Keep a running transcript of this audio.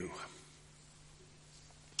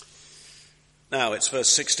Now, it's verse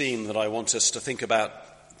 16 that I want us to think about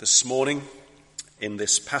this morning in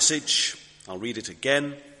this passage. I'll read it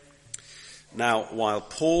again. Now, while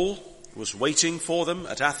Paul was waiting for them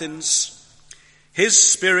at Athens, his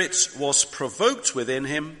spirit was provoked within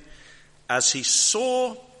him as he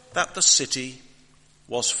saw that the city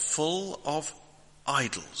was full of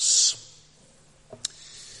idols.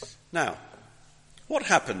 Now, what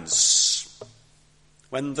happens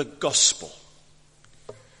when the gospel,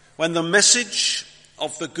 when the message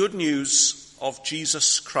of the good news of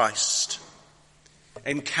Jesus Christ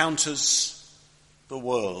encounters the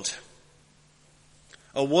world?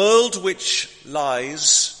 A world which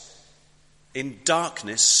lies in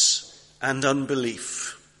darkness and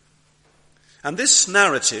unbelief. And this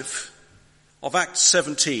narrative of Acts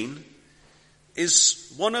 17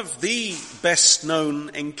 is one of the best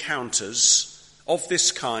known encounters of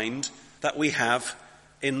this kind that we have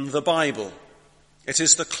in the Bible. It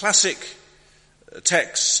is the classic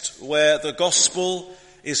text where the gospel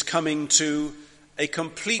is coming to a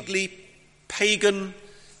completely pagan,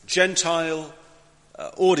 Gentile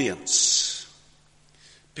audience.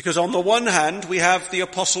 Because on the one hand, we have the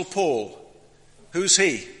Apostle Paul. Who's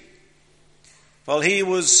he? Well, he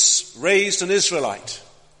was raised an Israelite,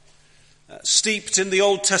 steeped in the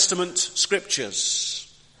Old Testament scriptures,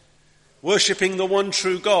 worshipping the one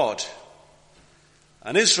true God,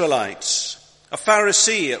 an Israelite, a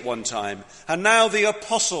Pharisee at one time, and now the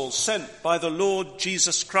apostle sent by the Lord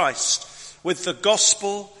Jesus Christ with the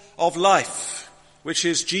gospel of life, which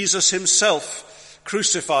is Jesus himself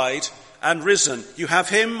crucified and risen. You have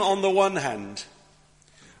him on the one hand,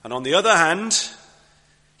 and on the other hand,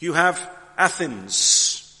 you have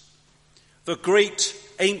Athens, the great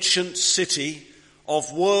ancient city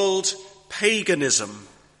of world paganism,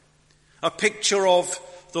 a picture of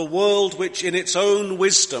the world which in its own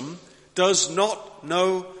wisdom does not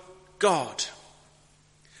know God.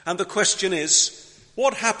 And the question is,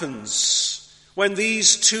 what happens when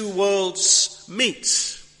these two worlds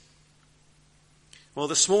meet? Well,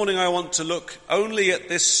 this morning I want to look only at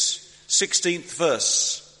this 16th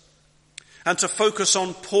verse and to focus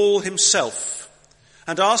on Paul himself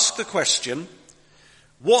and ask the question,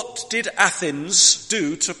 what did Athens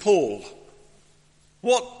do to Paul?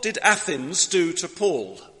 What did Athens do to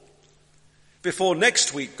Paul? Before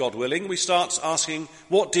next week, God willing, we start asking,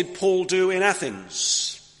 what did Paul do in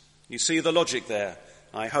Athens? You see the logic there,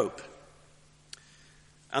 I hope.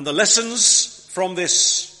 And the lessons from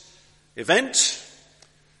this event,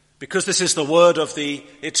 because this is the word of the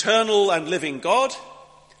eternal and living God,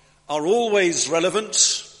 are always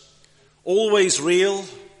relevant, always real,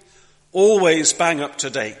 always bang up to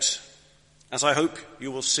date, as I hope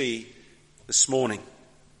you will see this morning.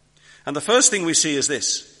 And the first thing we see is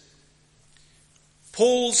this.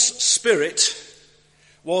 Paul's spirit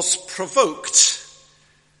was provoked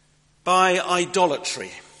by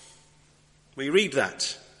idolatry. We read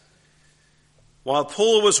that. While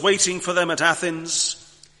Paul was waiting for them at Athens,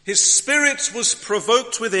 his spirit was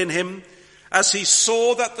provoked within him as he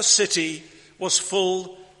saw that the city was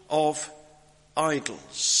full of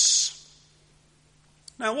idols.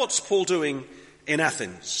 Now, what's Paul doing in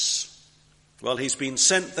Athens? Well, he's been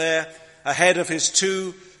sent there ahead of his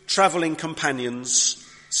two travelling companions,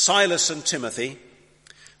 Silas and Timothy,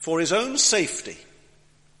 for his own safety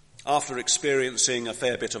after experiencing a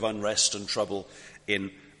fair bit of unrest and trouble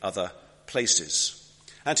in other places.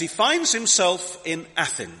 And he finds himself in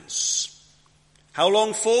Athens. How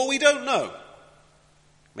long for, we don't know.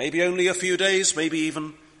 Maybe only a few days, maybe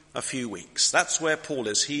even a few weeks. That's where Paul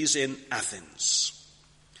is. He's in Athens.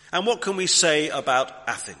 And what can we say about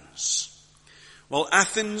Athens? Well,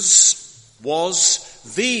 Athens was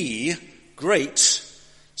the great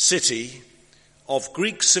city of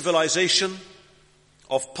Greek civilization,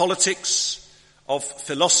 of politics, of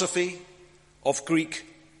philosophy, of Greek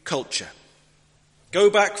culture. Go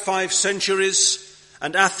back 5 centuries,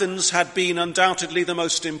 and Athens had been undoubtedly the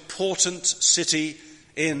most important city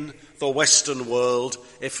in the Western world,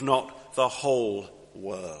 if not the whole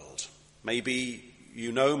world. Maybe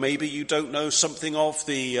you know, maybe you don't know something of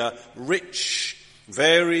the rich,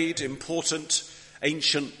 varied, important,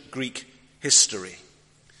 ancient Greek history.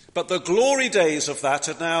 But the glory days of that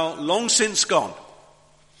are now long since gone.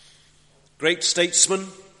 Great statesmen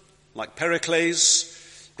like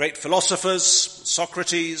Pericles, great philosophers,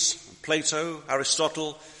 Socrates, Plato,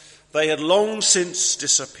 Aristotle, they had long since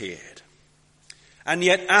disappeared. And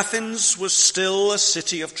yet Athens was still a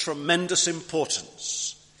city of tremendous importance.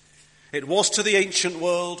 It was to the ancient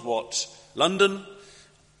world what London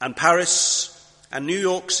and Paris and New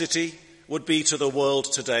York City would be to the world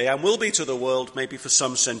today, and will be to the world maybe for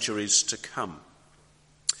some centuries to come.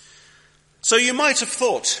 So you might have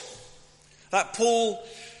thought that Paul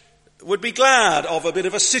would be glad of a bit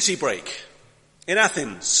of a city break in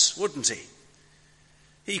Athens, wouldn't he?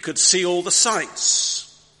 He could see all the sights.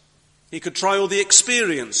 He could try all the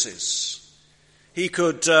experiences. He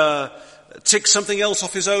could tick something else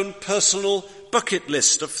off his own personal bucket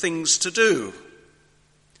list of things to do.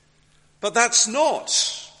 But that's not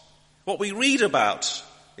what we read about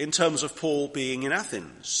in terms of Paul being in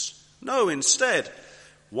Athens. No, instead,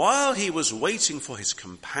 while he was waiting for his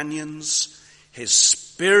companions, his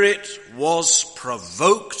spirit was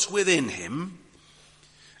provoked within him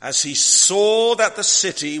as he saw that the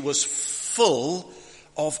city was full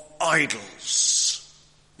of idols.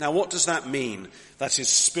 Now, what does that mean, that his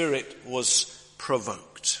spirit was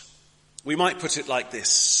provoked? We might put it like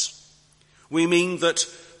this. We mean that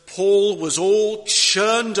Paul was all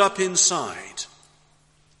churned up inside.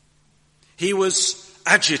 He was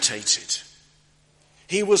agitated.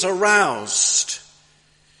 He was aroused.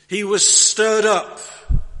 He was stirred up.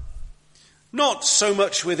 Not so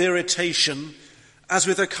much with irritation as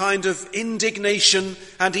with a kind of indignation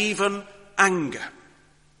and even anger.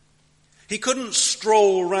 He couldn't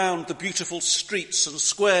stroll round the beautiful streets and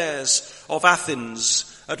squares of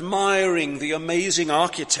Athens, admiring the amazing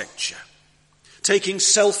architecture, taking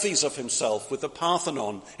selfies of himself with the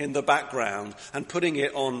Parthenon in the background and putting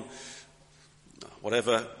it on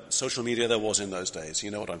whatever social media there was in those days.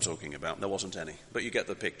 You know what I'm talking about. There wasn't any, but you get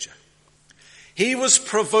the picture. He was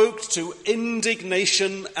provoked to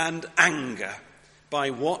indignation and anger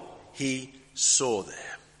by what he saw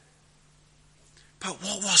there. But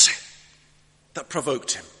what was it that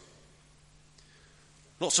provoked him?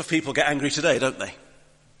 Lots of people get angry today, don't they?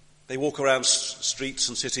 They walk around streets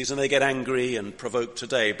and cities and they get angry and provoked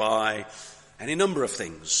today by any number of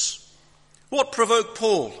things. What provoked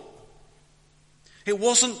Paul? It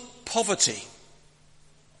wasn't poverty.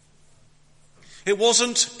 It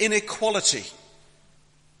wasn't inequality.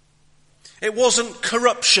 It wasn't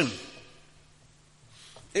corruption.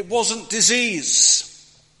 It wasn't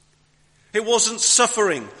disease. It wasn't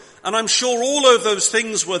suffering. And I'm sure all of those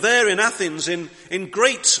things were there in Athens in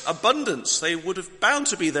great abundance. They would have bound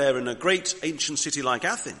to be there in a great ancient city like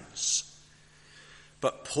Athens.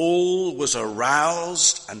 But Paul was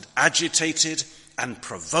aroused and agitated and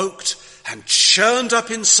provoked and churned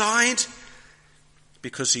up inside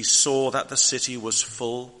because he saw that the city was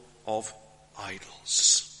full of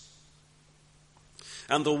idols.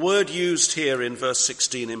 And the word used here in verse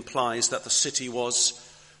 16 implies that the city was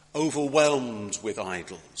overwhelmed with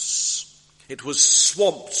idols. It was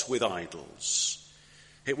swamped with idols.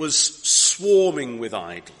 It was swarming with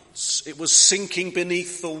idols. It was sinking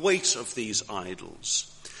beneath the weight of these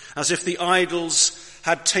idols, as if the idols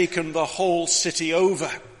had taken the whole city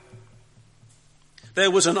over.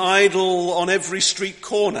 There was an idol on every street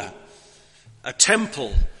corner, a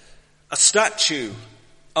temple, a statue,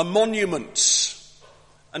 a monument,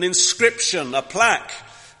 an inscription, a plaque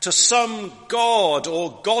to some god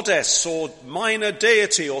or goddess or minor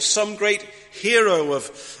deity or some great hero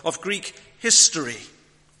of Greek history.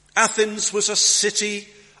 Athens was a city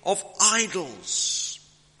of idols.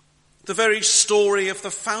 The very story of the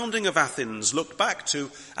founding of Athens looked back to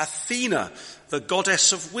Athena, the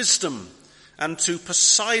goddess of wisdom, and to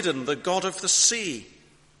Poseidon, the god of the sea.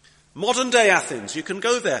 Modern day Athens, you can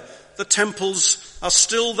go there. The temples are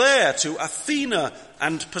still there to Athena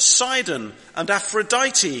and Poseidon and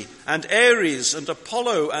Aphrodite and Ares and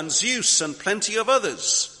Apollo and Zeus and plenty of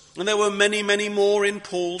others. And there were many, many more in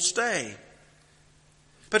Paul's day.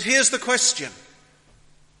 But here's the question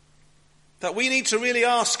that we need to really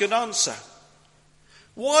ask and answer.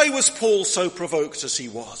 Why was Paul so provoked as he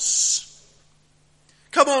was?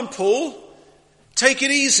 Come on, Paul. Take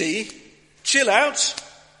it easy. Chill out.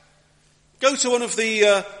 Go to one of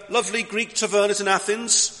the lovely Greek tavernas in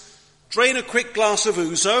Athens. Drain a quick glass of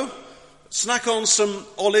ouzo. Snack on some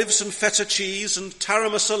olives and feta cheese and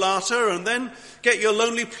tarama salata, and then get your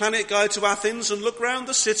Lonely Planet guide to Athens and look round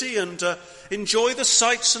the city and enjoy the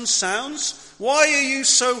sights and sounds. Why are you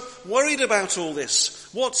so worried about all this?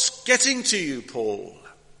 What's getting to you, Paul?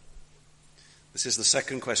 This is the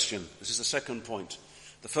second question. This is the second point.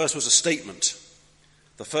 The first was a statement.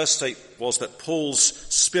 The first statement was that Paul's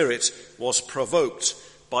spirit was provoked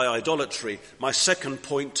by idolatry. My second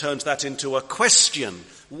point turns that into a question.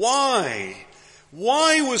 Why?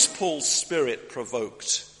 Why was Paul's spirit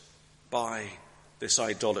provoked by this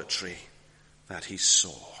idolatry that he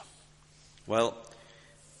saw? Well,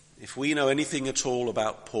 if we know anything at all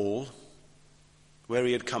about Paul, where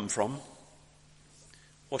he had come from,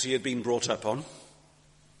 what he had been brought up on,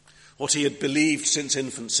 what he had believed since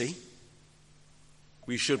infancy,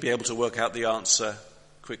 we should be able to work out the answer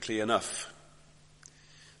quickly enough.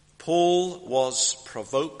 Paul was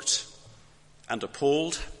provoked and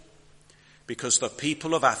appalled because the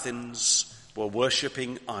people of Athens were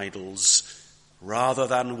worshipping idols rather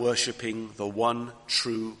than worshipping the one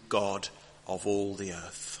true God of all the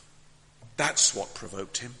earth. That's what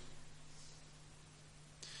provoked him.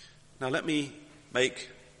 Now let me make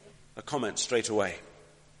a comment straight away,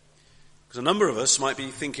 because a number of us might be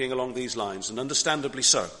thinking along these lines, and understandably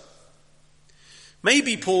so.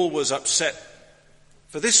 Maybe Paul was upset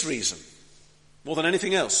for this reason, more than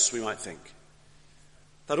anything else, we might think,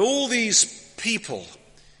 that all these people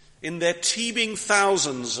in their teeming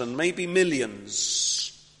thousands and maybe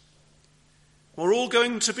millions were all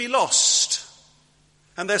going to be lost,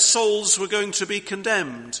 and their souls were going to be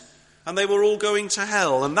condemned, and they were all going to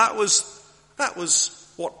hell. And that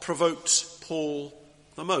was what provoked Paul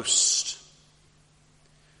the most.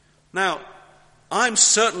 Now, I'm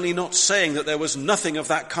certainly not saying that there was nothing of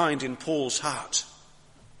that kind in Paul's heart.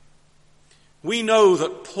 We know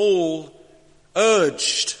that Paul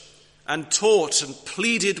urged and taught and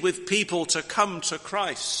pleaded with people to come to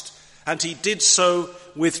Christ, and he did so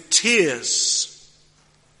with tears.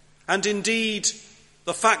 And indeed,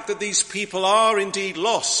 the fact that these people are indeed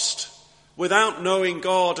lost without knowing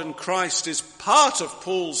God and Christ is part of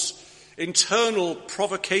Paul's internal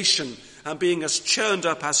provocation and being as churned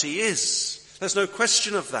up as he is. There's no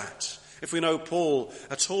question of that, if we know Paul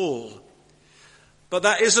at all. But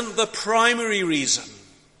that isn't the primary reason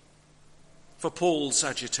for Paul's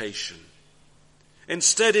agitation.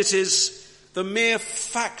 Instead, it is the mere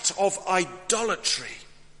fact of idolatry.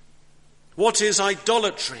 What is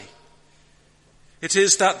idolatry? It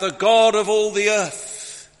is that the God of all the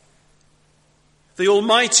earth, the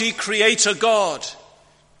Almighty Creator God,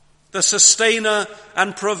 the sustainer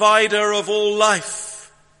and provider of all life,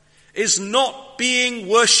 is not being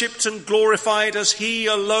worshipped and glorified as he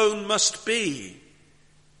alone must be.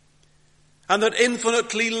 And that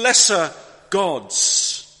infinitely lesser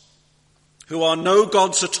gods, who are no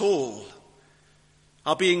gods at all,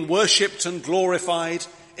 are being worshipped and glorified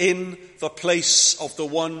in the place of the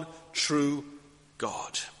one true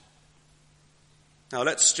God. Now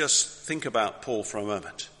let's just think about Paul for a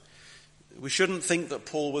moment. We shouldn't think that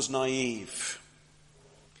Paul was naive.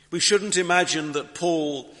 We shouldn't imagine that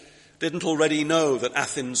Paul didn't already know that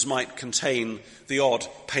Athens might contain the odd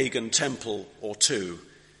pagan temple or two.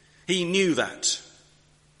 He knew that.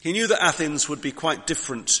 He knew that Athens would be quite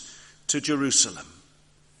different to Jerusalem.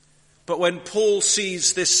 But when Paul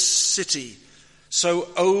sees this city so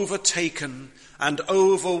overtaken and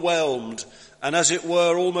overwhelmed, and as it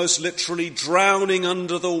were almost literally drowning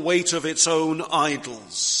under the weight of its own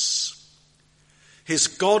idols, his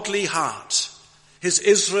godly heart, his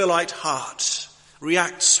Israelite heart,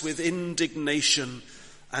 reacts with indignation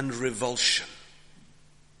and revulsion.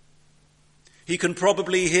 He can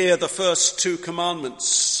probably hear the first two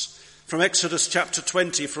commandments from Exodus chapter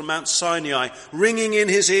 20 from Mount Sinai ringing in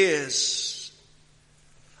his ears.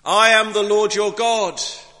 I am the Lord your God,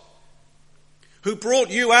 who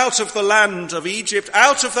brought you out of the land of Egypt,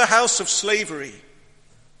 out of the house of slavery.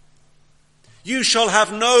 You shall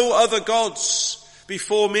have no other gods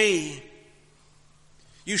before me.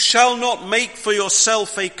 You shall not make for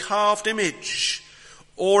yourself a carved image,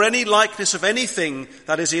 or any likeness of anything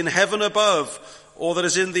that is in heaven above, or that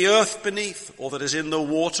is in the earth beneath, or that is in the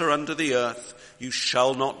water under the earth. You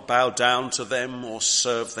shall not bow down to them or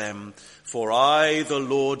serve them. For I, the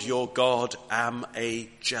Lord your God, am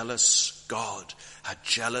a jealous God,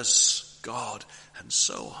 and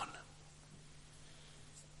so on.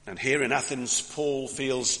 And here in Athens, Paul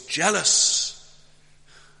feels jealous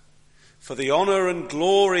for the honor and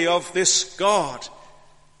glory of this God.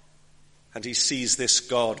 And he sees this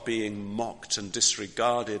God being mocked and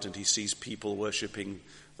disregarded, and he sees people worshipping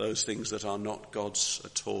those things that are not gods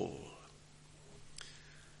at all.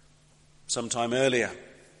 Sometime earlier,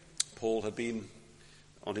 Paul had been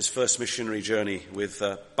on his first missionary journey with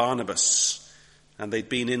Barnabas, and they'd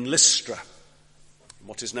been in Lystra,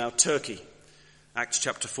 what is now Turkey, Acts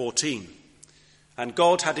chapter 14. And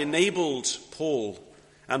God had enabled Paul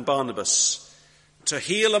and Barnabas to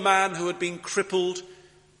heal a man who had been crippled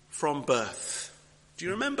from birth. Do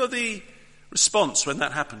you remember the response when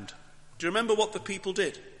that happened? Do you remember what the people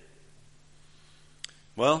did?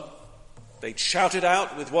 Well, they shouted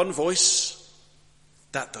out with one voice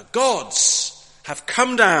that the gods have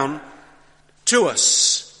come down to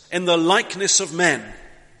us in the likeness of men.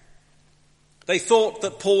 They thought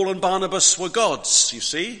that Paul and Barnabas were gods, you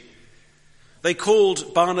see. They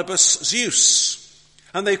called Barnabas Zeus,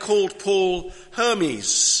 and they called Paul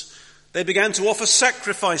Hermes. They began to offer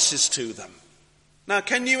sacrifices to them. Now,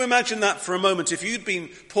 can you imagine that for a moment? If you'd been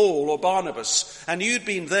Paul or Barnabas and you'd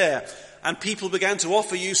been there and people began to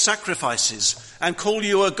offer you sacrifices and call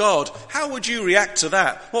you a god, how would you react to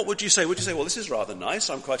that? What would you say? Would you say, well, this is rather nice,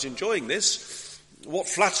 I'm quite enjoying this. What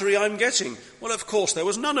flattery I'm getting. Well, of course, there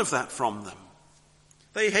was none of that from them.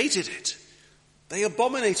 They hated it. They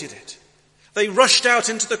abominated it. They rushed out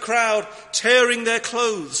into the crowd, tearing their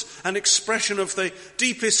clothes, an expression of the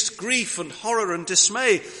deepest grief and horror and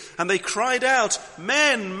dismay. And they cried out,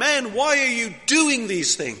 men, why are you doing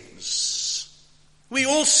these things? We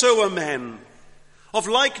also are men, of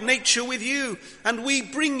like nature with you, and we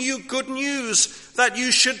bring you good news, that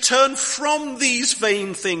you should turn from these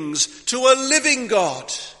vain things to a living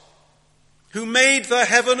God, who made the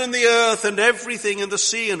heaven and the earth and everything in the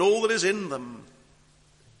sea and all that is in them.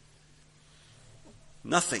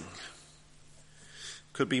 Nothing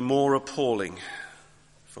could be more appalling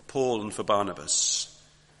for Paul and for Barnabas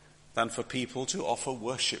than for people to offer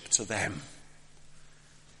worship to them,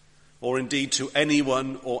 or indeed to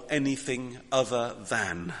anyone or anything other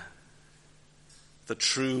than the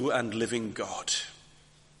true and living God,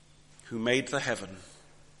 who made the heaven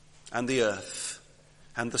and the earth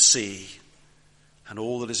and the sea and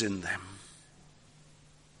all that is in them.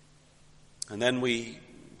 And then we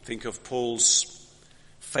think of Paul's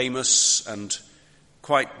famous and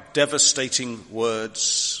quite devastating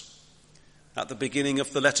words at the beginning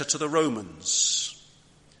of the letter to the Romans.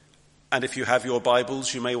 And if you have your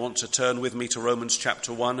Bibles, you may want to turn with me to Romans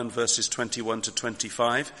chapter 1 and verses 21 to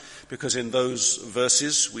 25, because in those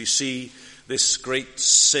verses we see this great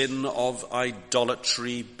sin of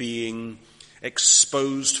idolatry being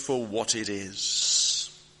exposed for what it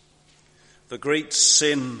is. The great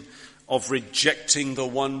sin of rejecting the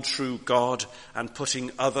one true God and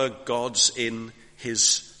putting other gods in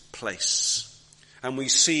his place. And we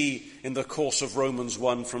see in the course of Romans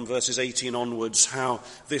 1 from verses 18 onwards how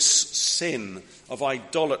this sin of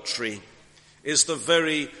idolatry is the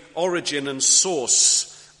very origin and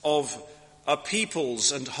source of a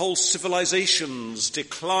people's and whole civilization's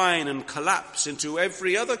decline and collapse into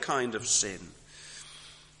every other kind of sin.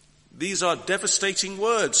 These are devastating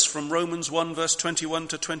words from Romans 1 verse 21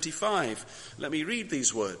 to 25. Let me read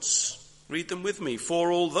these words. Read them with me. For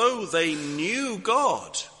although they knew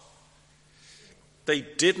God, they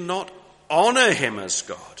did not honor him as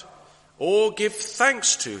God or give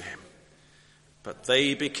thanks to him, but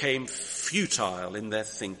they became futile in their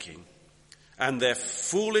thinking, and their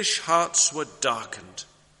foolish hearts were darkened.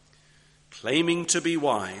 Claiming to be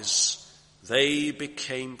wise, they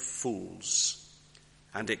became fools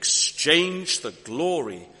and exchanged the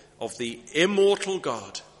glory of the immortal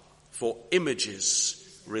God for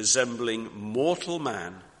images resembling mortal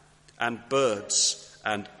man and birds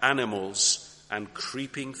and animals and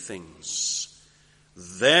creeping things.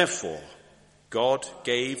 Therefore, God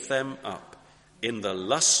gave them up in the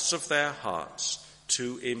lusts of their hearts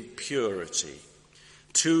to impurity,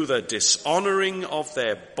 to the dishonoring of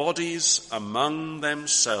their bodies among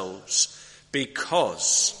themselves,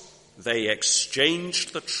 because they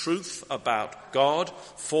exchanged the truth about God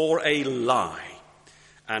for a lie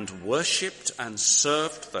and worshipped and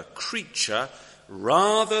served the creature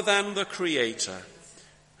rather than the Creator,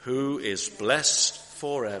 who is blessed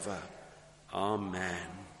forever. Amen.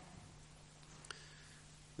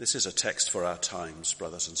 This is a text for our times,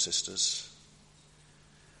 brothers and sisters.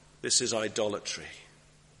 This is idolatry,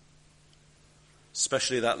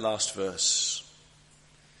 especially that last verse.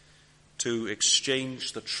 To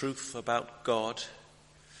exchange the truth about God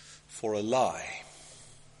for a lie,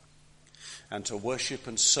 and to worship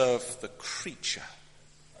and serve the creature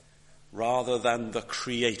rather than the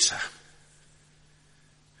Creator,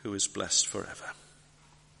 who is blessed forever.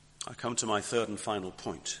 I come to my third and final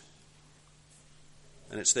point,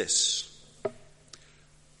 and it's this.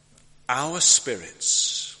 Our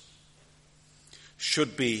spirits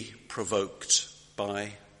should be provoked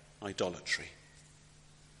by idolatry.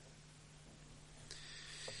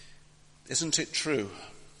 Isn't it true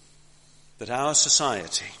that our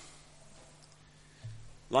society,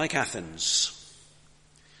 like Athens,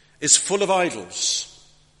 is full of idols,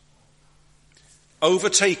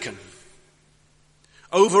 overtaken,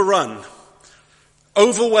 overrun,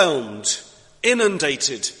 overwhelmed,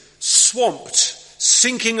 inundated, swamped,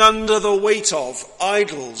 sinking under the weight of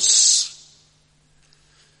idols,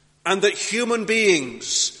 and that human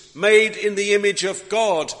beings made in the image of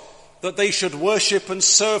God, that they should worship and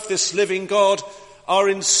serve this living God, are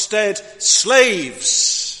instead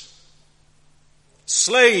slaves.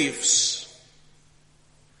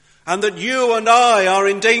 And that you and I are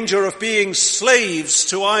in danger of being slaves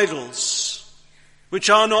to idols, which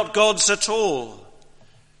are not gods at all.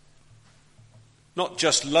 Not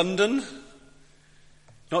just London,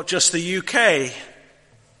 not just the UK,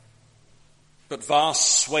 but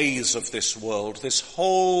vast swathes of this world, this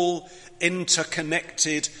whole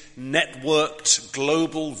interconnected, networked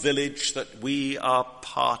global village that we are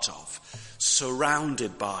part of,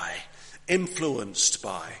 surrounded by, influenced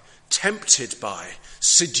by, tempted by,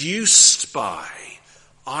 seduced by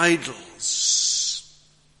idols.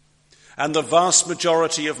 And the vast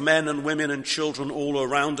majority of men and women and children all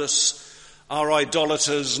around us are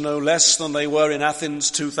idolaters no less than they were in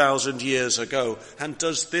Athens 2,000 years ago. And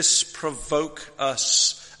does this provoke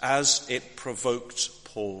us as it provoked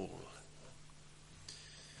Paul?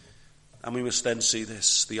 And we must then see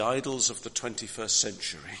this. The idols of the 21st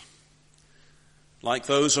century, like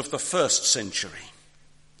those of the first century,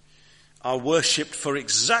 are worshipped for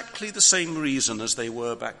exactly the same reason as they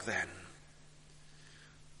were back then.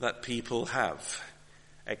 That people have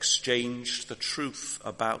exchanged the truth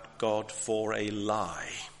about God for a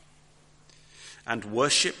lie and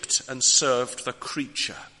worshipped and served the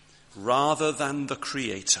creature rather than the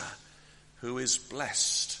Creator, who is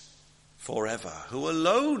blessed forever, who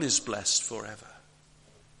alone is blessed forever.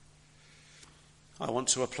 I want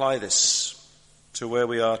to apply this to where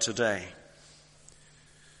we are today.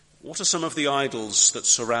 What are some of the idols that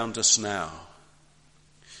surround us now?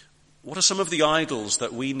 What are some of the idols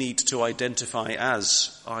that we need to identify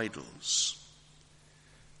as idols?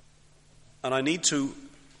 And I need to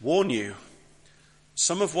warn you,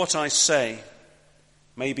 some of what I say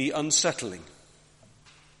may be unsettling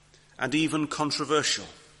and even controversial.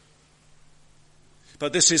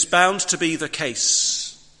 But this is bound to be the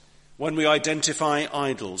case when we identify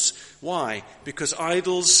idols. Why? Because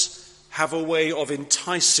idols have a way of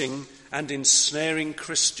enticing and ensnaring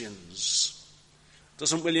Christians.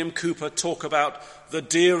 Doesn't William Cooper talk about the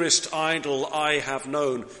dearest idol I have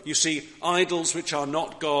known? You see, idols which are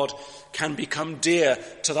not God can become dear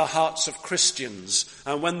to the hearts of Christians.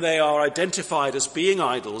 And when they are identified as being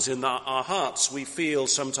idols in our hearts, we feel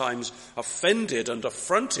sometimes offended and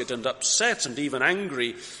affronted and upset and even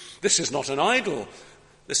angry. This is not an idol.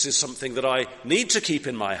 This is something that I need to keep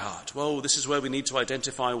in my heart. Well, this is where we need to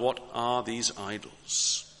identify what are these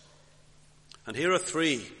idols. And here are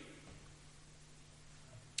three.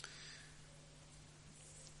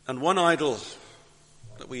 And one idol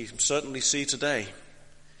that we certainly see today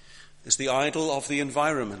is the idol of the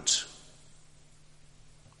environment.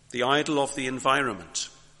 The idol of the environment.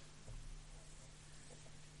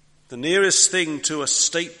 The nearest thing to a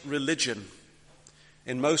state religion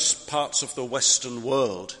in most parts of the Western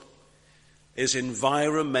world is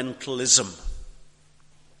environmentalism.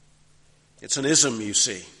 It's an ism, you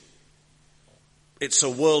see. It's a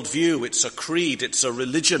worldview, it's a creed, it's a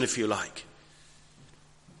religion, if you like.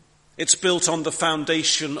 It's built on the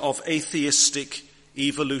foundation of atheistic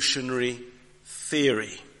evolutionary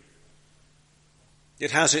theory. It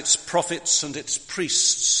has its prophets and its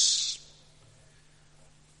priests,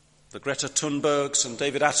 the Greta Thunbergs and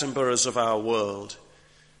David Attenboroughs of our world.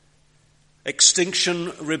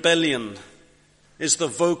 Extinction Rebellion is the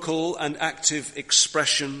vocal and active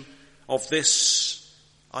expression of this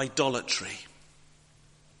idolatry.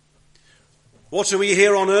 What are we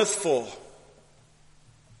here on earth for?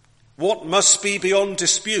 What must be beyond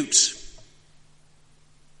dispute?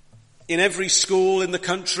 In every school in the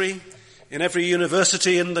country, in every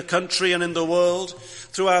university in the country and in the world,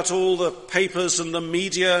 throughout all the papers and the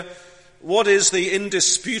media, what is the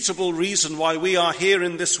indisputable reason why we are here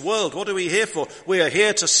in this world? What are we here for? We are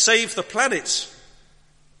here to save the planet.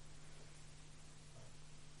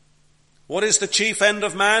 What is the chief end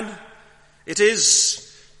of man? It is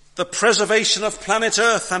the preservation of planet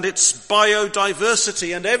Earth and its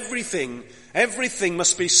biodiversity, and everything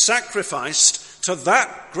must be sacrificed to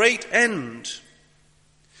that great end.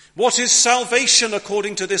 What is salvation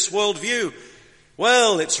according to this worldview?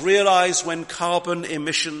 Well, it's realized when carbon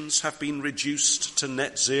emissions have been reduced to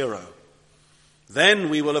net zero. Then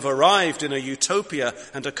we will have arrived in a utopia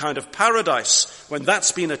and a kind of paradise. When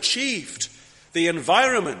that's been achieved, the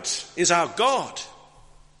environment is our God.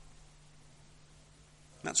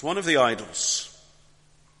 That's one of the idols.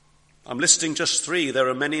 I'm listing just three. There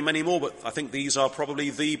are many, many more, but I think these are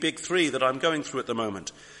probably the big three that I'm going through at the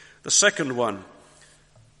moment. The second one,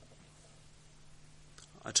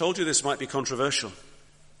 I told you this might be controversial.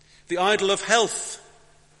 The idol of health.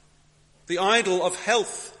 The idol of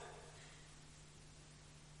health.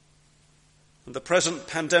 And the present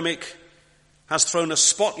pandemic has thrown a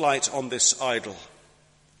spotlight on this idol.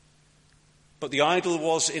 But the idol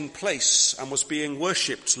was in place and was being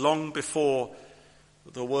worshipped long before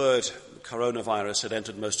the word coronavirus had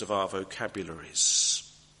entered most of our vocabularies.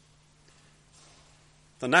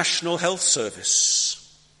 the National Health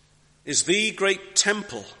Service, is the great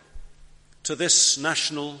temple to this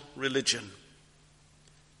national religion.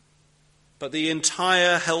 But the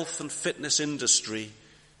entire health and fitness industry,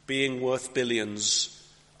 being worth billions,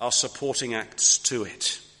 are supporting acts to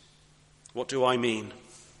it. What do I mean?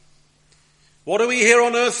 What are we here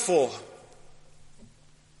on earth for?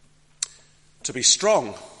 To be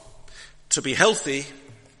strong, to be healthy,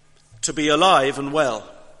 to be alive and well,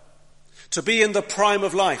 to be in the prime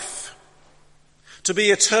of life, to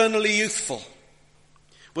be eternally youthful,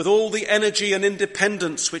 with all the energy and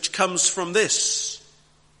independence which comes from this.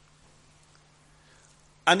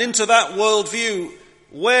 And into that worldview,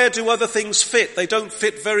 where do other things fit? They don't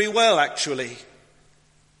fit very well, actually.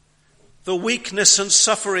 The weakness and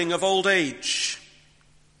suffering of old age,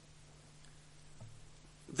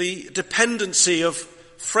 the dependency of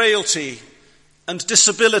frailty and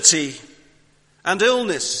disability and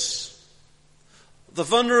illness, the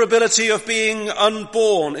vulnerability of being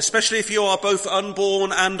unborn, especially if you are both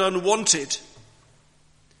unborn and unwanted.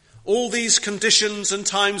 All these conditions and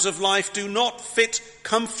times of life do not fit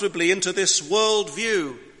comfortably into this world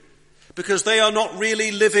view because they are not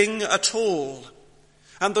really living at all.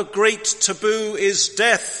 And the great taboo is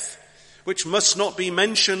death, which must not be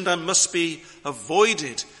mentioned and must be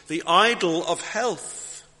avoided, the idol of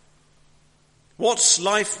health. What's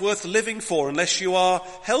life worth living for unless you are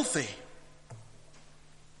healthy?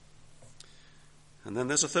 And then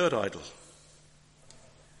there's a third idol,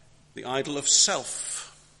 the idol of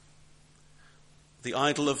self, the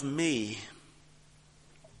idol of me,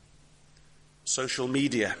 social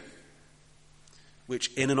media,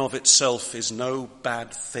 which in and of itself is no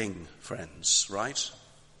bad thing, friends, right?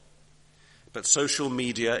 But social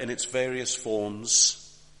media in its various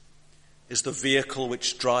forms is the vehicle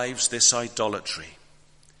which drives this idolatry.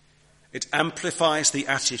 It amplifies the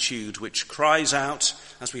attitude which cries out,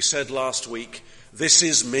 as we said last week, "This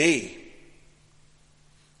is me.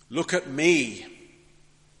 Look at me.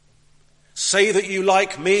 Say that you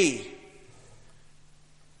like me.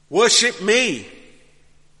 Worship me."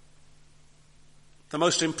 The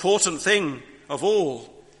most important thing of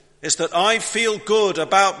all is that I feel good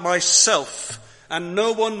about myself, and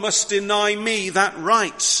no one must deny me that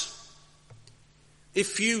right.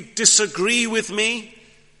 If you disagree with me,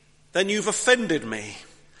 then you've offended me,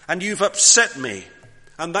 and you've upset me,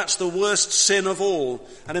 and that's the worst sin of all.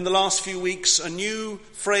 And in the last few weeks, a new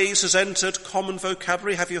phrase has entered common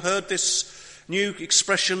vocabulary. Have you heard this new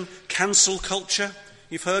expression, cancel culture?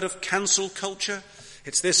 You've heard of cancel culture?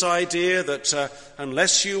 It's this idea that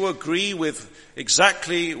unless you agree with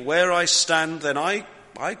exactly where I stand, then I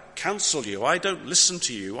cancel you. I don't listen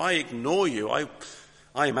to you. I ignore you.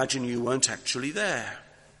 I imagine you weren't actually there.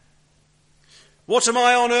 What am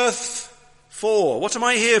I on earth for? What am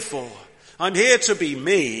I here for? I'm here to be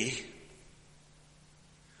me.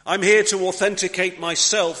 I'm here to authenticate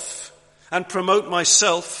myself and promote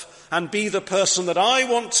myself and be the person that I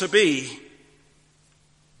want to be.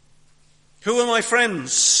 Who are my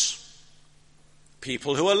friends?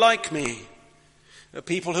 People who are like me.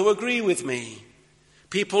 People who agree with me.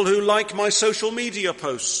 People who like my social media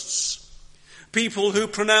posts. People who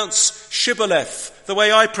pronounce Shibboleth the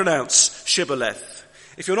way I pronounce Shibboleth.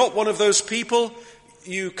 If you're not one of those people,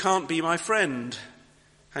 you can't be my friend,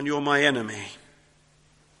 and you're my enemy.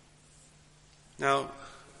 Now,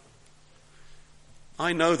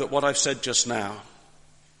 I know that what I've said just now,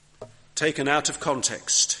 taken out of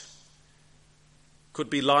context, could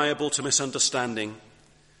be liable to misunderstanding,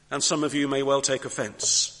 and some of you may well take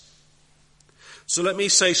offense. So let me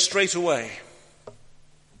say straight away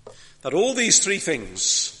that all these three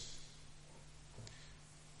things,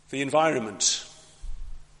 the environment,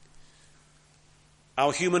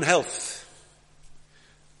 our human health,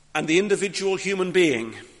 and the individual human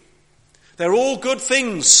being, they're all good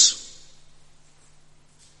things.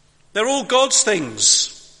 They're all God's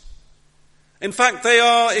things. In fact, they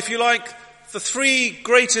are, if you like, the three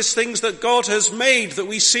greatest things that God has made that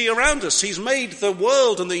we see around us. He's made the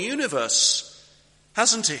world and the universe,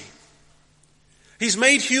 hasn't he? He's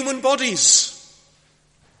made human bodies,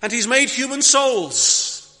 and he's made human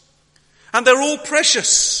souls, and they're all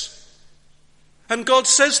precious, and God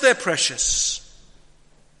says they're precious.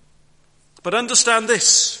 But understand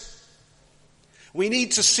this, we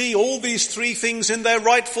need to see all these three things in their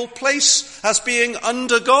rightful place as being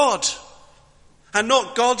under God, and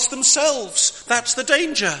not God's themselves. That's the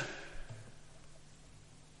danger.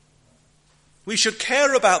 We should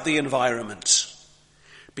care about the environment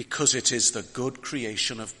because it is the good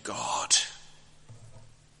creation of God.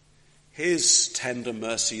 His tender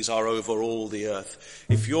mercies are over all the earth.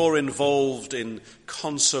 If you're involved in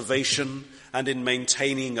conservation and in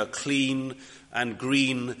maintaining a clean and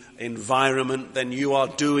green environment, then you are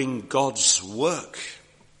doing God's work.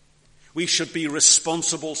 We should be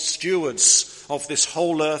responsible stewards of this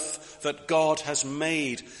whole earth that God has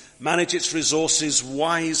made, manage its resources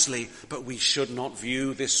wisely, but we should not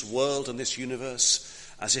view this world and this universe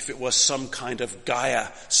as if it were some kind of Gaia,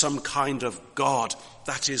 some kind of God.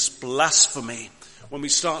 That is blasphemy. When we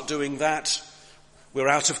start doing that, we're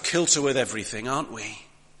out of kilter with everything, aren't we?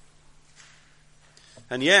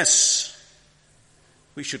 And yes,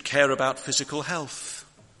 we should care about physical health.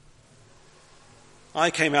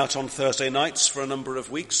 I came out on Thursday nights for a number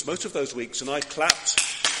of weeks, most of those weeks, and I clapped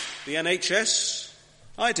the NHS.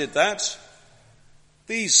 I did that.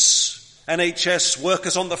 These NHS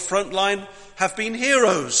workers on the front line have been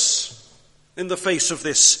heroes in the face of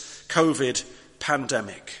this COVID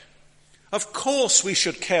pandemic. Of course we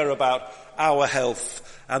should care about our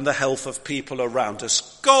health and the health of people around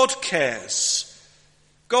us. God cares.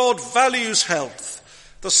 God values health.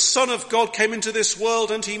 The Son of God came into this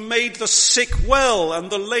world and he made the sick well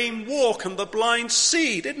and the lame walk and the blind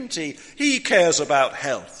see, didn't he? He cares about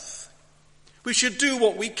health. We should do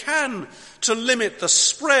what we can to limit the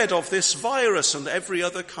spread of this virus and every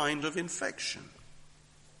other kind of infection.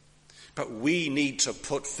 But we need to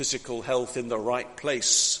put physical health in the right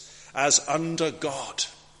place as under God.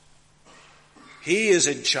 He is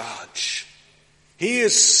in charge. He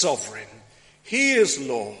is sovereign. He is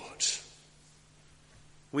Lord.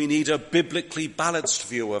 We need a biblically balanced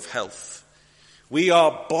view of health. We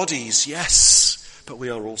are bodies, yes, but we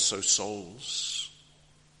are also souls.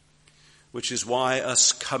 Which is why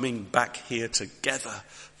us coming back here together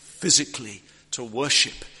physically to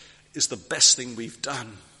worship is the best thing we've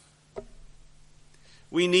done.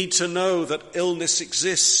 We need to know that illness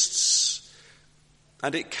exists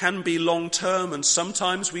and it can be long-term, and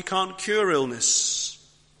sometimes we can't cure illness.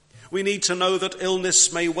 We need to know that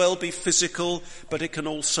illness may well be physical, but it can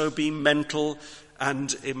also be mental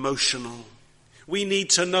and emotional. We need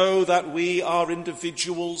to know that we are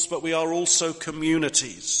individuals, but we are also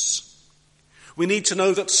communities. We need to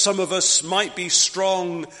know that some of us might be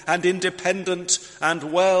strong and independent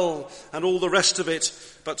and well and all the rest of it,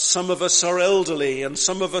 but some of us are elderly and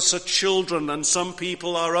some of us are children and some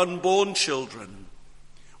people are unborn children.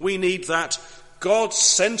 We need that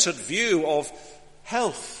God-centered view of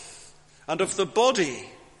health and of the body.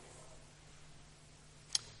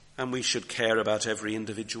 And we should care about every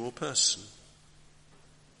individual person.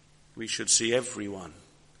 We should see everyone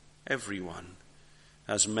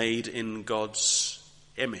as made in God's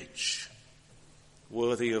image,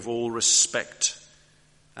 worthy of all respect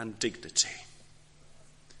and dignity.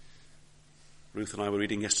 Ruth and I were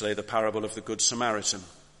reading yesterday the parable of the Good Samaritan.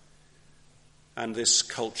 And this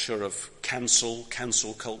culture of cancel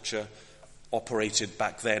culture operated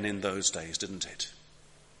back then in those days, didn't it?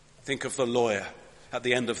 Think of the lawyer at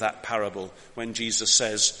the end of that parable when Jesus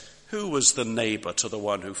says, "Who was the neighbor to the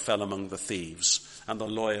one who fell among the thieves?" And the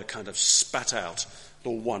lawyer kind of spat out, "The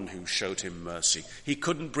one who showed him mercy." He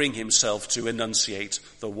couldn't bring himself to enunciate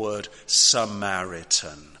the word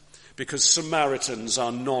Samaritan, because Samaritans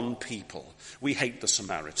are non-people. We hate the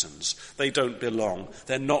Samaritans. They don't belong.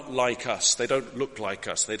 They're not like us. They don't look like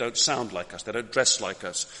us. They don't sound like us. They don't dress like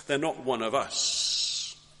us. They're not one of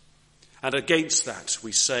us. And against that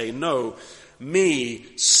we say, no,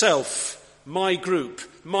 me, self, my group,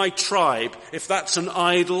 my tribe, if that's an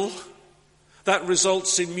idol, that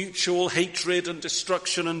results in mutual hatred and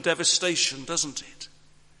destruction and devastation, doesn't it?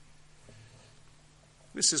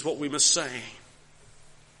 This is what we must say.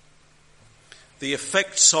 The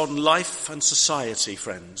effects on life and society,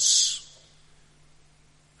 friends,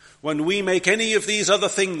 when we make any of these other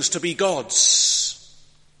things to be gods,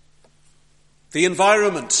 the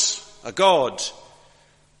environment, a god,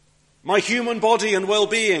 my human body and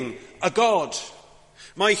well-being, a god,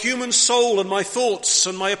 my human soul and my thoughts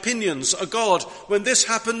and my opinions, a god. When this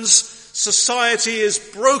happens, society is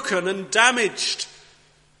broken and damaged,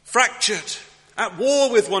 fractured, at war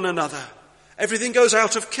with one another. Everything goes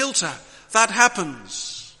out of kilter. That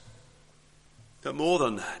happens. But more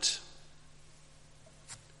than that,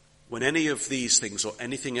 when any of these things or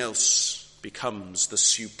anything else becomes the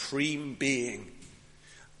supreme being,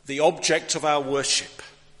 the object of our worship,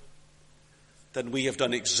 then we have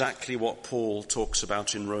done exactly what Paul talks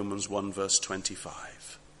about in Romans 1 verse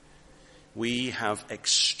 25. We have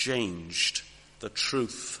exchanged the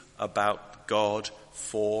truth about God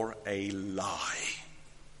for a lie,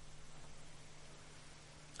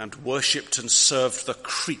 and worshipped and served the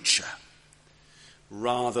creature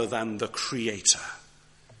rather than the Creator,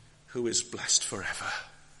 who is blessed forever.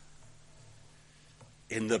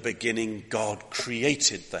 In the beginning, God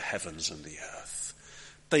created the heavens and the earth.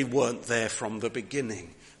 They weren't there from the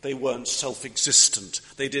beginning. They weren't self-existent.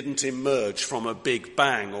 They didn't emerge from a big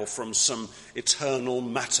bang or from some eternal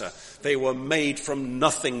matter. They were made from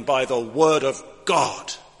nothing by the word of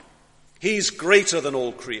God. He's greater than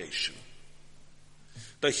all creation.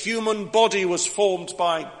 The human body was formed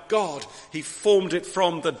by God. He formed it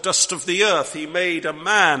from the dust of the earth. He made a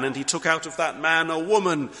man, and he took out of that man a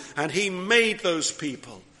woman, and he made those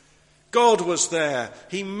people. God was there.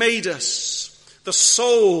 He made us. The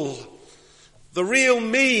soul, the real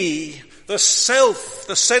me, the self,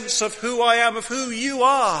 the sense of who I am, of who you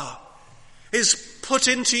are, is put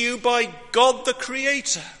into you by God the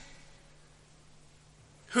Creator.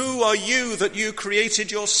 Who are you that you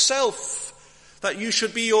created yourself? That you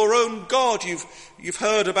should be your own God. You've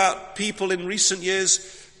heard about people in recent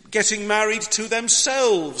years getting married to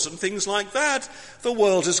themselves and things like that. The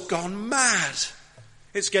world has gone mad.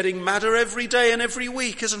 It's getting madder every day and every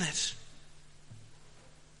week, isn't it?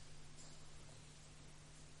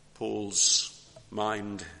 Paul's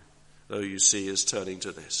mind, though you see, is turning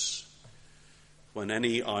to this. When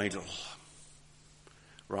any idol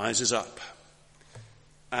rises up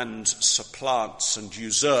and supplants and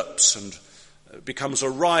usurps and becomes a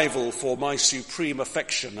rival for my supreme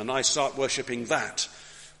affection, and I start worshipping that,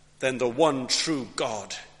 then the one true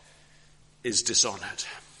God is dishonored.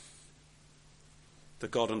 The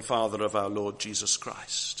God and Father of our Lord Jesus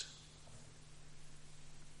Christ.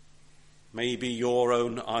 Maybe your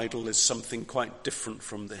own idol is something quite different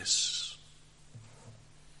from this.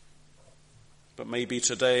 But maybe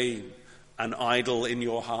today an idol in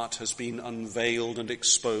your heart has been unveiled and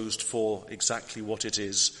exposed for exactly what it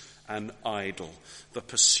is. An idol, the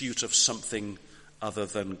pursuit of something other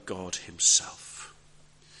than God himself.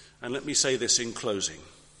 And let me say this in closing.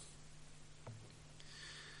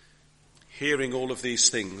 Hearing all of these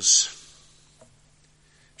things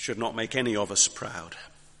should not make any of us proud.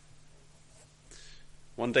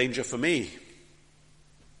 One danger for me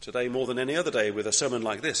today more than any other day with a sermon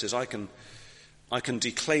like this is I can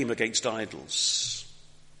declaim against idols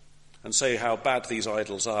and say how bad these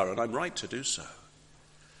idols are, and I'm right to do so.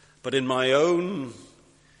 But in my own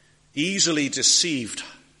easily deceived,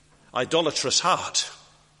 idolatrous heart,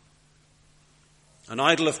 an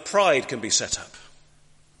idol of pride can be set up.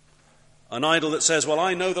 An idol that says, well,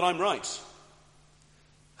 I know that I'm right.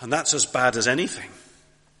 And that's as bad as anything.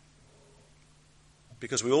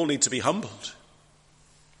 Because we all need to be humbled.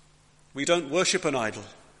 We don't worship an idol.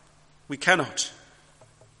 We cannot.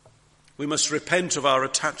 We must repent of our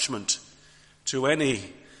attachment to any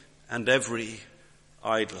and every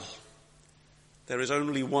idol. There is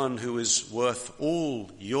only one who is worth all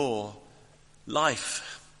your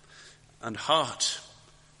life and heart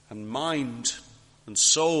and mind and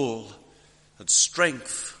soul and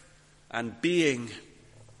strength and being.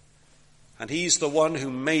 And he's the one who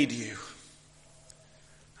made you.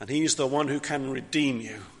 And he's the one who can redeem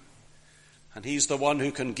you. And he's the one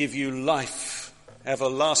who can give you life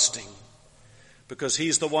everlasting. Because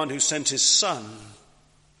he's the one who sent his Son.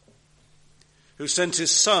 Who sent his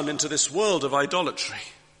Son into this world of idolatry.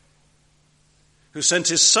 Who sent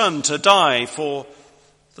his Son to die for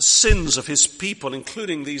the sins of his people,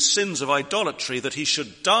 including these sins of idolatry, that he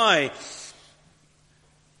should die,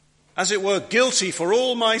 as it were, guilty for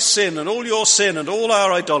all my sin and all your sin and all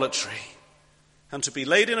our idolatry, and to be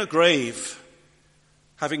laid in a grave,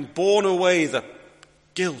 having borne away the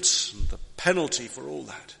guilt and the penalty for all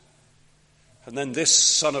that. And then this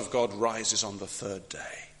Son of God rises on the third day.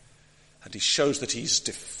 And he shows that he's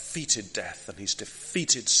defeated death, and he's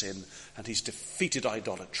defeated sin, and he's defeated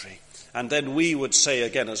idolatry. And then we would say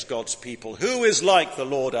again as God's people, who is like the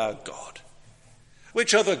Lord our God?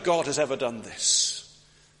 Which other God has ever done this?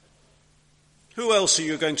 Who else are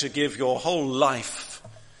you going to give your whole life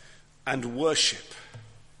and worship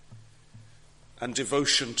and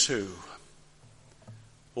devotion to?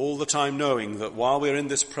 All the time knowing that while we're in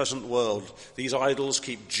this present world, these idols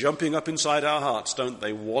keep jumping up inside our hearts, don't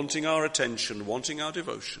they? Wanting our attention, wanting our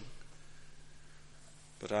devotion.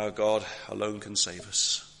 But our God alone can save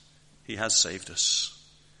us. He has saved us.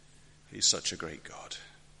 He's such a great God.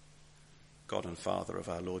 God and Father of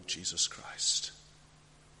our Lord Jesus Christ.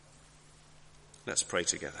 Let's pray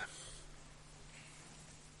together.